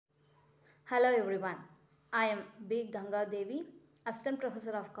Hello everyone. I am B.Ganga Devi, Assistant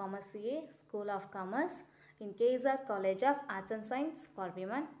Professor of Commerce CA, School of Commerce in KSR College of Arts and Science for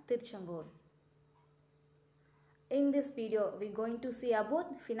Women, Tiruchengood. In this video, we are going to see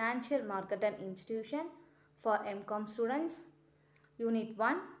about Financial Market and Institution for M.Com students. Unit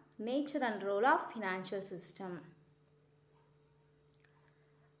 1, Nature and Role of Financial System.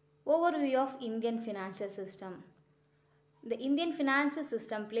 Overview of Indian Financial System. The Indian financial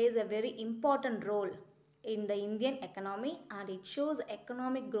system plays a very important role in the Indian economy and it shows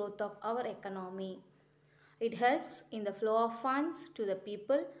economic growth of our economy. It helps in the flow of funds to the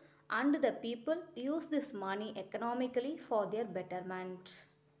people and the people use this money economically for their betterment.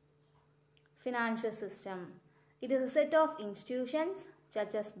 Financial system. It is a set of institutions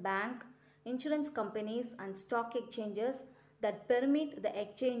such as bank, insurance companies and stock exchanges that permit the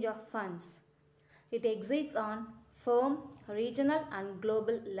exchange of funds. It exists on firm, regional and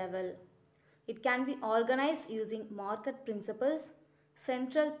global level. It can be organized using market principles,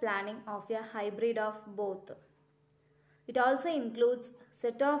 central planning of a hybrid of both. It also includes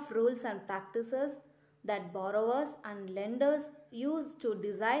set of rules and practices that borrowers and lenders use to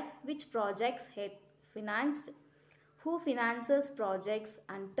decide which projects get financed, who finances projects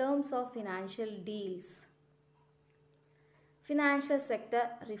and terms of financial deals. Financial sector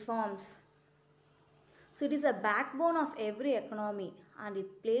reforms. So it is a backbone of every economy and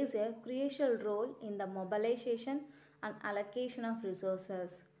it plays a crucial role in the mobilization and allocation of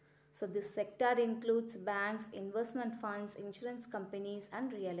resources. So this sector includes banks, investment funds, insurance companies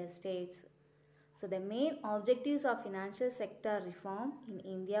and real estates. So the main objectives of financial sector reform in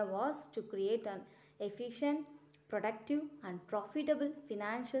India was to create an efficient, productive and profitable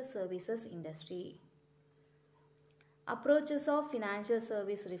financial services industry. Approaches of financial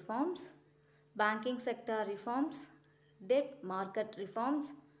service reforms. Banking sector reforms, debt market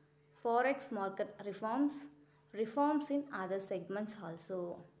reforms, forex market reforms, reforms in other segments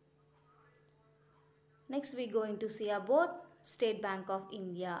also. Next we are going to see about State Bank of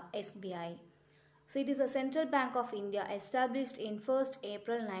India, SBI. So it is a central bank of India established in 1st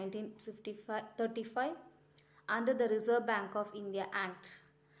April 1935 under the Reserve Bank of India Act.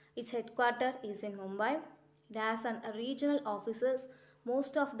 Its headquarters is in Mumbai. It has regional offices,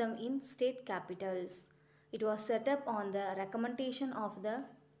 most of them in state capitals. It was set up on the recommendation of the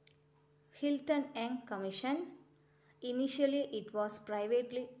Hilton Young Commission. Initially, it was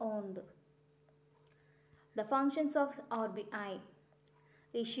privately owned. The functions of RBI: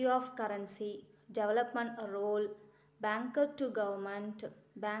 issue of currency, development role, banker to government,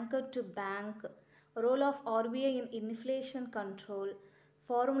 banker to bank, role of RBI in inflation control,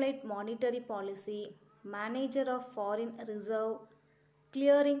 formulate monetary policy, manager of foreign reserve,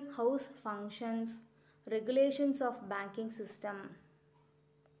 clearing house functions, regulations of banking system.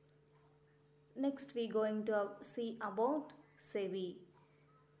 Next we are going to see about SEBI.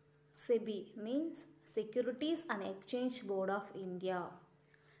 SEBI means Securities and Exchange Board of India.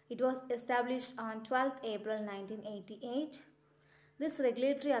 It was established on 12th April 1988. This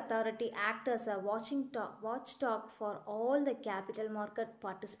regulatory authority acts as a watchdog for all the capital market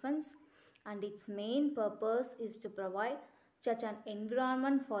participants and its main purpose is to provide such an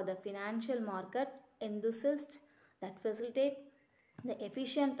environment for the financial market enthusiasts that facilitate the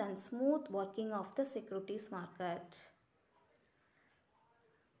efficient and smooth working of the securities market.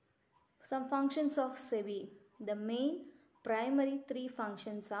 Some functions of SEBI. The main primary three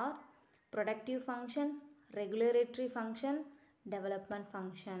functions are productive function, regulatory function, development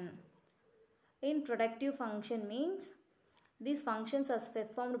function. In productive function means these functions are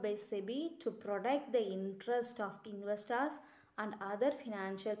performed by SEBI to protect the interest of investors and other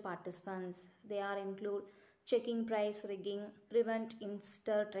financial participants. They are include checking price rigging, prevent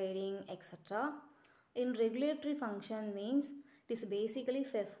insider trading, etc. In regulatory function means it is basically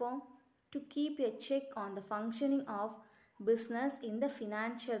performed to keep a check on the functioning of business in the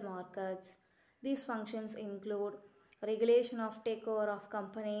financial markets. These functions include regulation of takeover of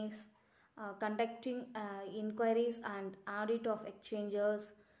companies, conducting inquiries and audit of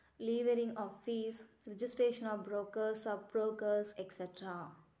exchanges, levying of fees, registration of brokers, sub-brokers, etc.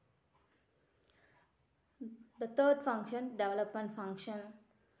 The third function, development function.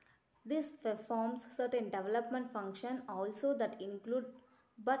 This performs certain development function also that include,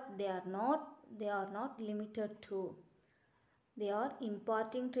 but they are not limited to. They are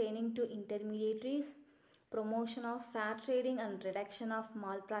imparting training to intermediaries, promotion of fair trading and reduction of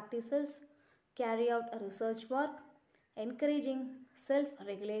malpractices, carry out research work, encouraging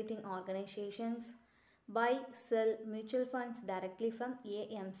self-regulating organizations, buy, sell mutual funds directly from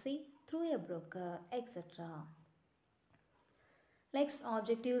AMC through a broker, etc. Next,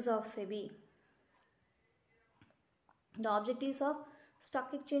 objectives of SEBI. The objectives of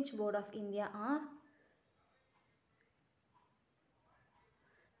Stock Exchange Board of India are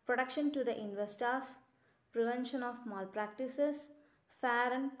protection to the investors, prevention of malpractices,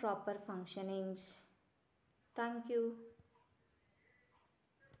 fair and proper functionings. Thank you.